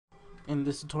In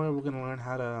this tutorial, we're going to learn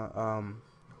how to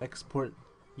export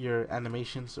your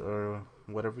animations or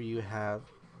whatever you have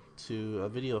to a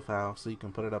video file so you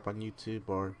can put it up on YouTube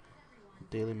or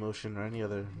Dailymotion or any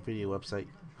other video website,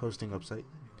 hosting website.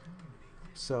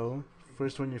 So,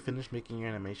 first when you're finished making your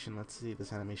animation, let's see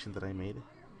this animation that I made.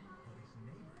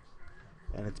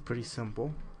 And it's pretty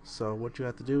simple. So what you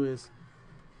have to do is,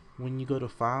 when you go to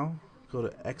File, go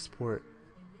to Export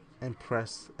and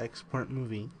press Export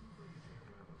Movie.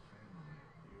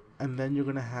 And then you're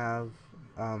going to have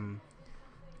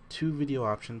two video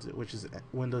options, which is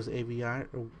Windows AVI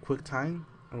or QuickTime,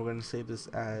 and we're going to save this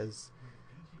as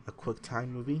a QuickTime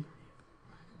movie.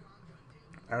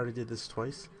 I already did this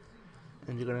twice,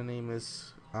 and you're going to name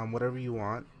this whatever you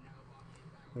want.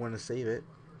 We're going to save it,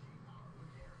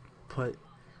 put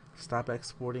stop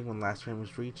exporting when last frame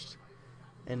was reached,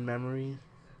 in memory,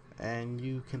 and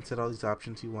you can set all these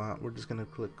options you want. We're just going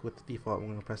to click with the default. We're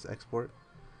going to press export,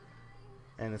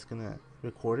 and it's going to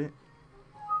record it.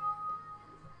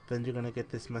 Then you're going to get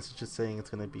this message saying it's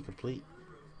going to be complete,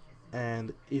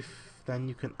 and then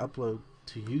you can upload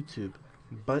to YouTube.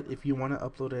 But if you want to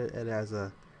upload it as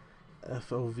a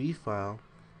FOV file,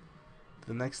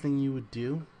 the next thing you would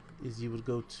do is you would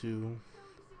go to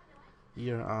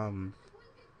your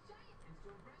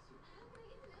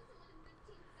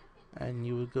and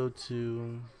you would go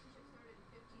to,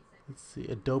 let's see,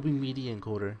 Adobe Media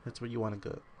Encoder. That's where you want to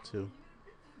go to.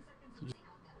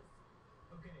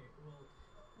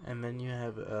 And then you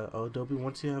have Adobe.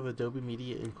 Once you have Adobe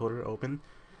Media Encoder open,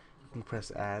 you can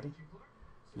press Add.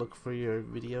 Look for your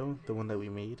video, the one that we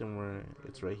made, and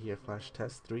it's right here, Flash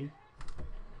Test 3.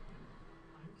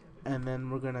 And then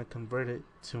we're gonna convert it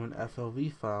to an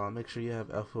FLV file. Make sure you have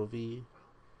FLV,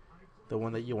 the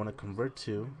one that you want to convert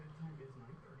to.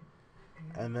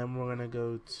 And then we're gonna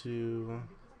go to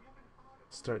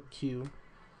Start Queue,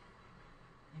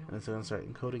 and it's gonna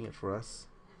start encoding it for us.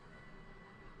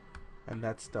 And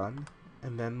that's done.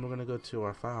 And then we're gonna go to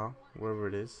our file, wherever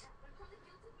it is.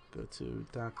 Go to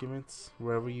Documents,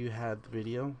 wherever you had the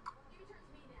video.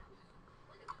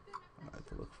 I have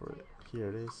to look for it. Here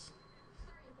it is.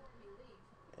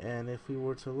 And if we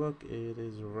were to look, it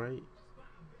is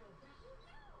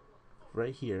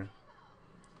right here.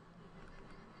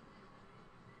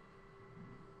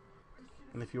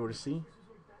 And if you were to see,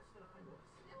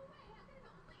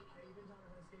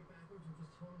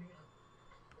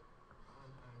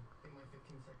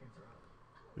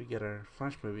 we get our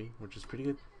Flash movie, which is pretty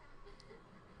good.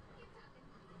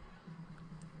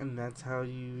 And that's how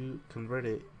you convert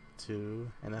it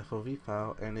to an FOV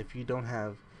file. And if you don't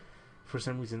have, for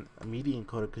some reason, a media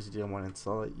encoder because you didn't want to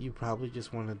install it, you probably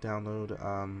just want to download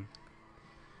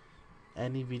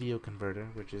any video converter,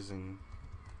 which is in,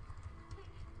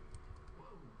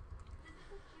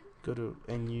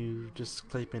 and you just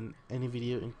type in any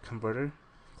video converter,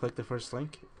 click the first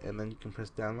link, and then you can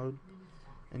press download,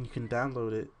 and you can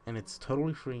download it, and it's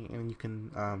totally free, and you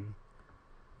can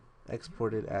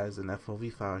export it as an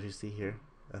FOV file, as you see here,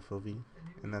 FOV,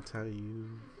 and that's how you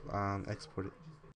export it.